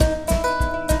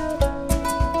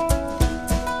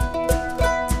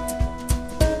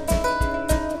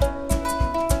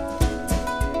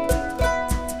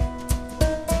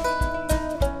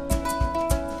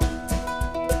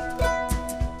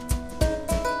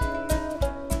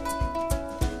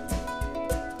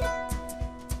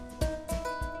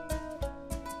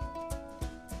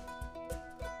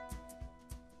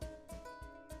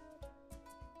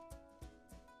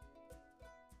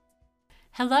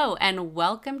Hello and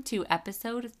welcome to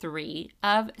episode 3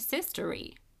 of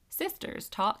Sistory, Sisters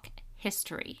Talk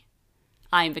History.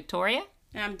 I'm Victoria.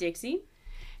 I'm Dixie.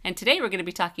 And today we're going to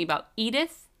be talking about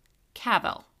Edith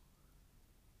Cavell.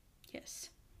 Yes.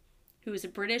 Who was a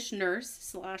British nurse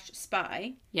 /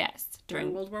 spy. Yes.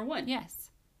 During World War I.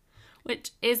 Yes.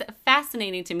 Which is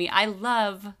fascinating to me. I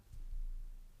love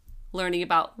learning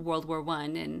about World War I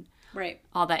and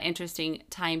all that interesting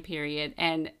time period.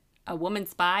 And a woman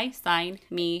spy, sign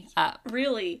me up.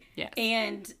 Really? Yes.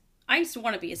 And I used to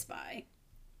want to be a spy,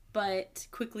 but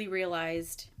quickly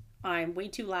realized I'm way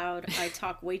too loud. I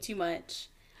talk way too much.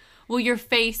 Well, your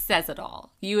face says it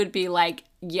all. You would be like,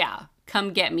 yeah,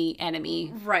 come get me,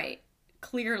 enemy. Right.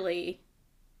 Clearly,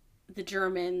 the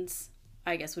Germans,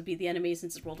 I guess, would be the enemy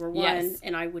since it's World War I,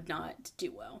 and I would not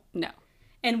do well. No.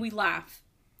 And we laugh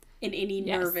in any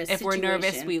nervous situation. If we're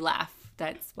nervous, we laugh.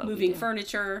 That's what Moving we do.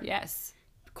 furniture. Yes.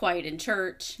 Quiet in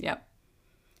church. Yep.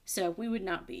 So we would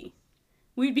not be.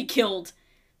 We'd be killed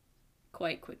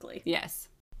quite quickly. Yes.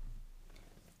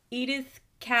 Edith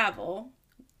Cavell.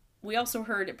 We also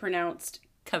heard it pronounced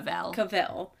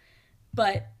Cavell.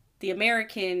 But the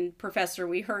American professor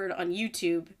we heard on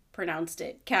YouTube pronounced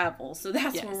it Cavell. So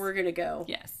that's where we're going to go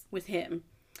with him.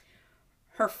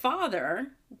 Her father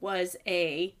was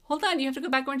a... Hold on, you have to go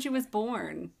back when she was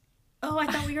born. Oh, I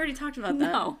thought we already talked about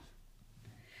that. No.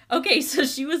 Okay, so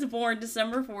she was born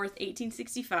December 4th,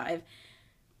 1865.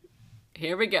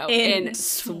 Here we go. In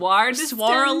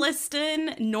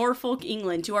Swarliston, Norfolk,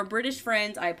 England. To our British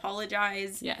friends, I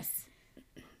apologize. Yes.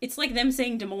 It's like them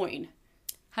saying Des Moines.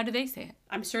 How do they say it?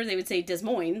 I'm sure they would say Des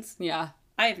Moines. Yeah.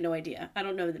 I have no idea. I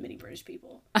don't know that many British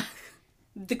people.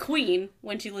 The Queen,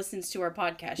 when she listens to our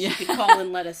podcast, she could call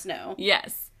and let us know.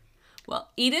 Yes.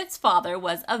 Well, Edith's father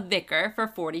was a vicar for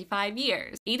 45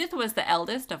 years. Edith was the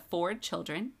eldest of 4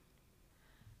 children.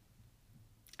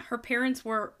 Her parents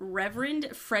were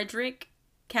Reverend Frederick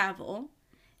Cavell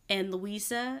and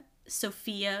Louisa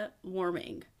Sophia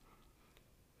Warming.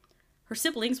 Her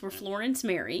siblings were Florence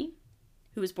Mary,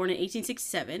 who was born in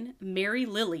 1867, Mary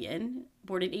Lillian,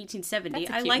 born in 1870. That's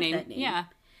a cute like name. That name. Yeah.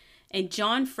 And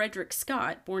John Frederick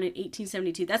Scott, born in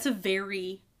 1872. That's a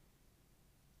very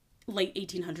late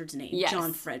 1800s name. Yes.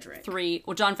 John Frederick.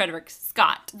 John Frederick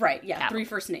Scott. Right, yeah. Cavell. 3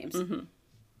 first names. Mm-hmm.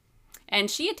 And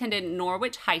she attended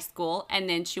Norwich High School, and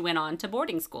then she went on to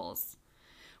boarding schools,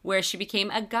 where she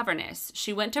became a governess.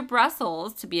 She went to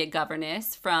Brussels to be a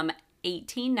governess from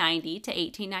 1890 to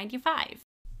 1895.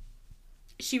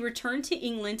 She returned to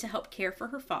England to help care for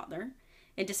her father,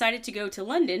 and decided to go to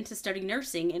London to study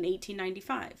nursing in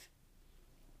 1895.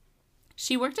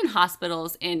 She worked in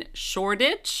hospitals in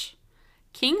Shoreditch,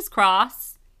 King's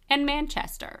Cross, and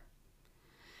Manchester.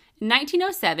 In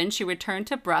 1907, she returned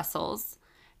to Brussels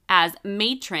as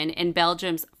matron in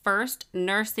Belgium's first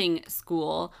nursing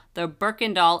school, the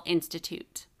Berkendal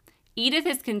Institute. Edith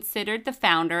is considered the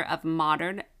founder of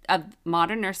modern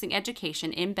nursing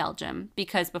education in Belgium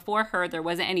because before her, there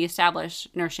wasn't any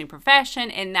established nursing profession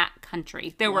in that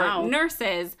country. There were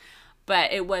nurses,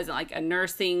 but it wasn't like a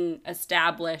nursing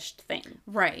established thing.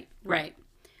 Right.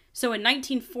 So in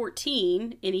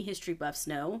 1914, any history buffs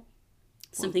know,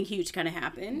 something huge kind of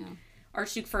happened. Yeah.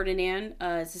 Archduke Ferdinand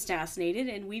is assassinated,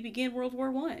 and we begin World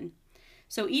War I.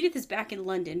 So Edith is back in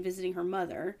London visiting her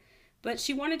mother, but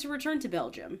she wanted to return to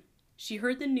Belgium. She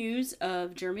heard the news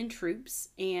of German troops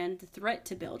and the threat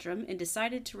to Belgium and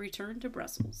decided to return to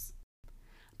Brussels.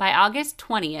 By August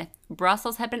 20th,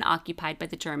 Brussels had been occupied by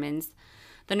the Germans.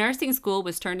 The nursing school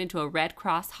was turned into a Red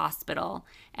Cross hospital,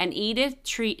 and Edith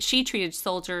she treated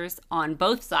soldiers on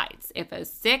both sides. If a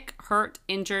sick, hurt,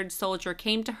 injured soldier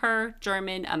came to her,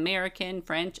 German, American,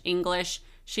 French, English,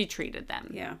 she treated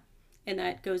them. Yeah, and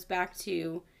that goes back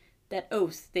to that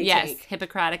oath they take. Yes,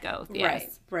 Hippocratic Oath,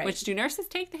 yes. Right. Which, do nurses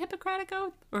take the Hippocratic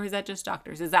Oath? Or is that just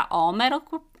doctors? Is that all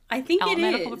medical I think it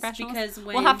medical is, professionals? because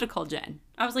when... We'll have to call Jen.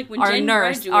 I was like, when our Jen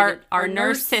nurse, graduated... Our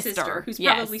nurse sister. Who's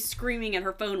probably screaming at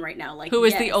her phone right now. Like, who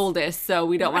is the oldest, so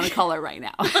we don't want to call her right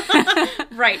now.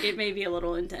 Right, it may be a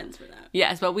little intense for that.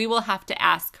 Yes, but we will have to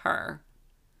ask her.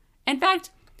 In fact,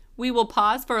 we will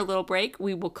pause for a little break.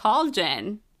 We will call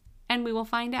Jen, and we will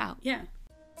find out. Yeah.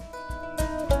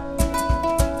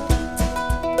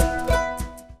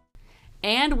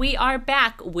 And we are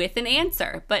back with an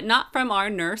answer, but not from our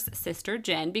nurse sister,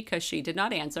 Jen, because she did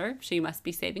not answer. She must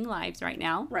be saving lives right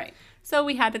now. Right. So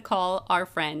we had to call our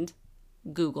friend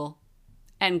Google.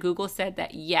 And Google said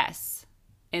that yes,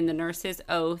 in the nurse's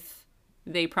oath,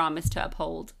 they promised to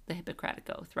uphold the Hippocratic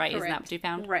Oath, right? Correct. Isn't that what you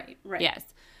found? Right. Yes.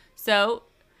 So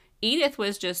Edith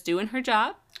was just doing her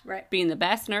job, right, being the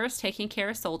best nurse, taking care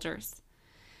of soldiers.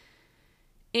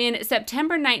 In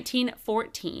September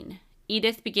 1914,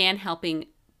 Edith began helping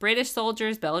British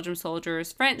soldiers, Belgian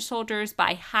soldiers, French soldiers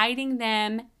by hiding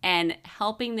them and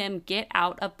helping them get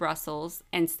out of Brussels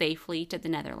and safely to the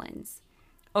Netherlands.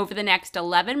 Over the next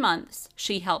 11 months,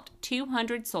 she helped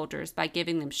 200 soldiers by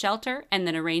giving them shelter and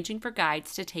then arranging for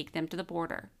guides to take them to the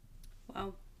border.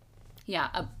 Wow.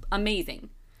 Yeah, amazing.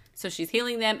 So she's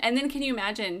healing them. And then can you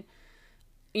imagine,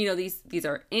 these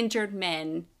are injured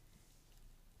men,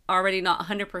 already not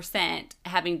 100%,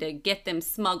 having to get them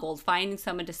smuggled, finding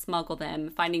someone to smuggle them,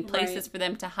 finding places for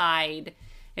them to hide.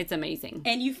 It's amazing.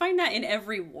 And you find that in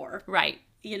every war. Right.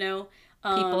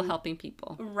 People helping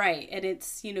people. Right. And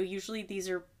it's, usually these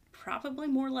are probably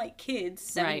more like kids,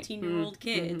 17-year-old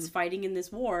kids fighting in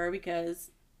this war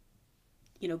because,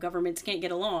 governments can't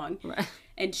get along. Right.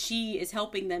 And she is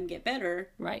helping them get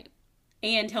better. Right.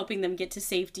 And helping them get to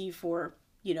safety for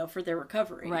their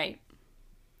recovery. Right.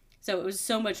 So it was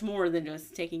so much more than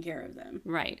just taking care of them.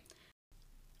 Right.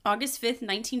 August 5th,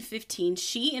 1915,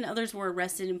 she and others were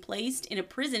arrested and placed in a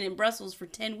prison in Brussels for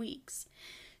 10 weeks.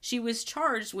 She was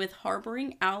charged with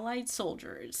harboring Allied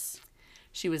soldiers.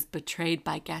 She was betrayed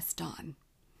by Gaston.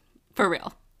 For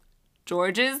real.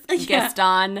 George's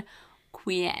Gaston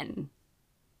Quien.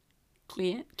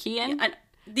 Quien? Yeah,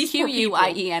 these Quien.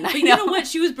 But you know what?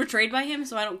 She was betrayed by him,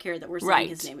 so I don't care that we're saying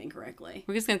his name incorrectly.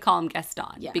 We're just going to call him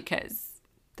Gaston because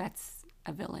that's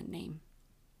a villain name.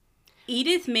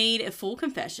 Edith made a full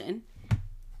confession.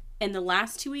 In the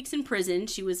last 2 weeks in prison,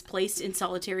 she was placed in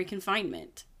solitary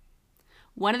confinement.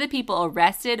 One of the people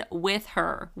arrested with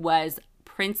her was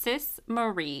Princess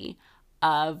Marie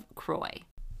of Croy.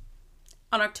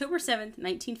 On October 7th,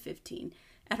 1915,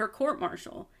 at her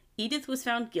court-martial, Edith was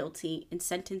found guilty and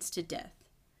sentenced to death.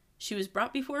 She was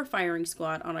brought before a firing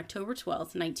squad on October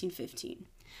 12th, 1915.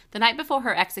 The night before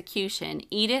her execution,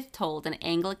 Edith told an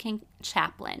Anglican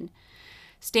chaplain,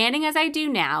 "Standing as I do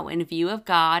now in view of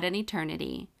God and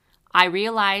eternity, I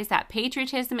realize that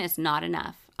patriotism is not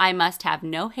enough. I must have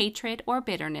no hatred or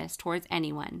bitterness towards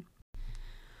anyone."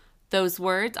 Those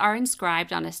words are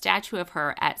inscribed on a statue of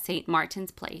her at St.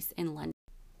 Martin's Place in London.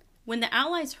 When the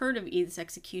Allies heard of Edith's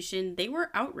execution, they were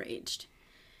outraged.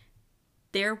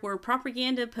 There were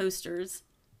propaganda posters,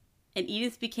 and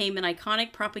Edith became an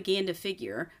iconic propaganda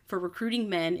figure for recruiting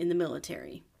men in the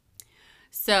military.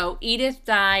 So Edith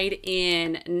died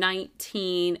in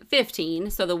 1915,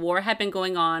 so the war had been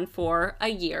going on for a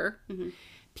year. Mm-hmm.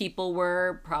 People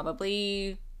were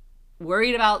probably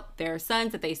worried about their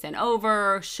sons that they sent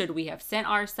over. Should we have sent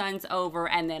our sons over?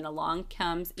 And then along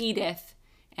comes Edith,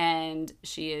 and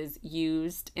she is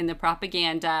used in the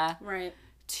propaganda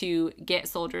to get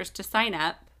soldiers to sign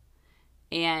up.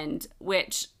 And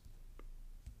which,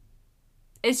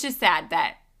 it's just sad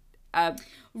that...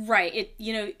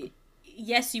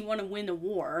 yes, you want to win a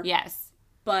war. Yes.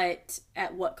 But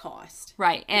at what cost?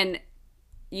 Right. And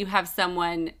you have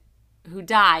someone who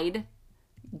died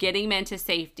getting men to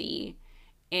safety,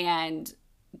 and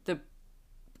the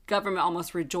government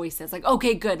almost rejoices. Like,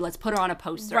 okay, good, let's put her on a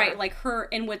poster. Right, like her,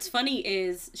 and what's funny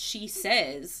is she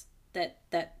says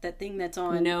that thing that's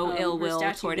on no ill will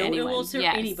toward anyone. No ill will toward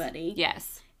anybody.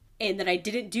 Yes. And that I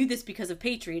didn't do this because of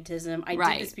patriotism. I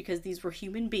did this because these were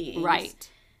human beings. Right.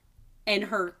 And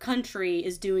her country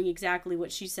is doing exactly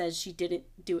what she says she didn't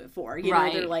do it for. You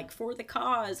know, they're like, for the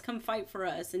cause, come fight for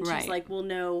us. And she's like, well,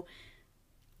 no.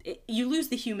 You lose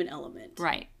the human element.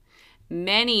 Right.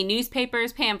 Many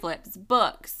newspapers, pamphlets,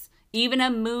 books, even a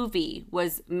movie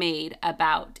was made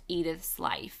about Edith's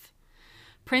life.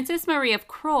 Princess Marie of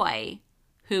Croy,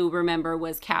 who, remember,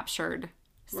 was captured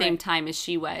same time as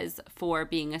she was for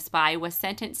being a spy, was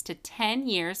sentenced to 10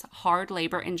 years hard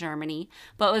labor in Germany,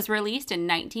 but was released in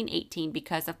 1918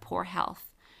 because of poor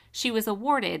health. She was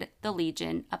awarded the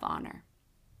Legion of Honor.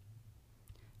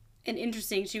 And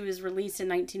interesting, she was released in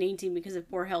 1918 because of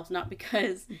poor health, not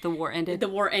because... the war ended. The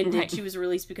war ended. Right. She was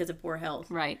released because of poor health.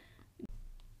 Right.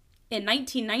 In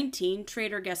 1919,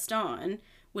 traitor Gaston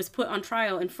was put on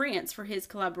trial in France for his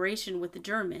collaboration with the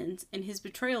Germans and his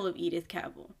betrayal of Edith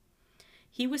Cavell.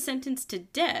 He was sentenced to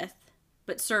death,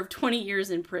 but served 20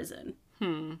 years in prison.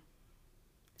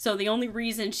 So the only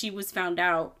reason she was found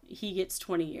out, he gets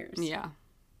 20 years. Yeah.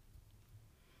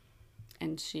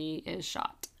 And she is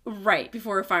shot. Right,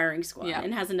 before a firing squad. Yeah.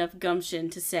 And has enough gumption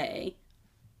to say,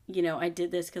 you know, I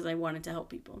did this because I wanted to help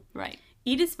people. Right.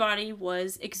 Edith's body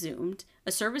was exhumed.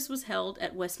 A service was held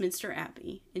at Westminster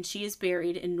Abbey, and she is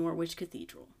buried in Norwich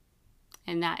Cathedral.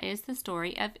 And that is the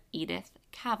story of Edith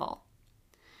Cavell.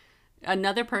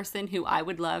 Another person who I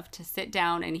would love to sit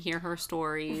down and hear her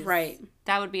stories. Right.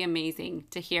 That would be amazing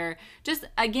to hear. Just,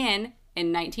 again,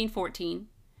 in 1914,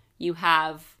 you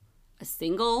have a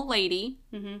single lady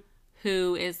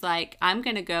who is like, I'm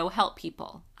going to go help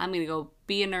people. I'm going to go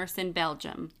be a nurse in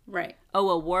Belgium. Right. Oh,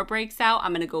 a war breaks out.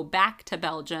 I'm going to go back to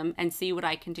Belgium and see what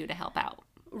I can do to help out.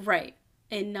 Right.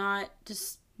 And not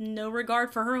just no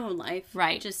regard for her own life.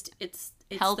 Right. Just it's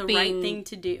Helping, the right thing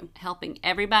to do. Helping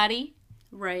everybody.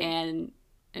 Right. And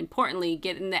importantly,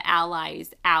 getting the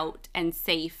allies out and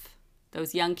safe,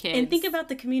 those young kids. And think about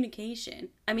the communication.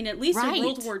 I mean, at least Right. in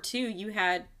World War II, you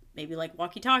had maybe like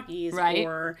walkie-talkies Right.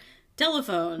 or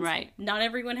telephones. Right. Not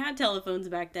everyone had telephones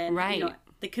back then. Right. You know,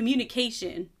 the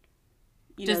communication,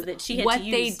 Just that she had what to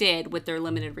use. they did with their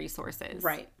limited resources.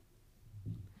 Right.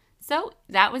 So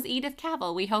that was Edith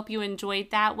Cavell. We hope you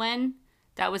enjoyed that one.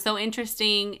 That was so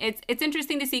interesting. It's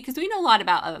interesting to see because we know a lot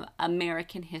about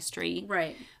American history.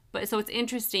 Right. But so it's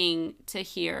interesting to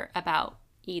hear about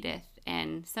Edith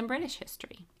and some British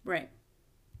history. Right.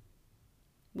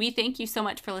 We thank you so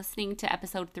much for listening to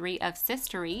episode 3 of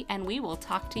Sistory, and we will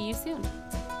talk to you soon.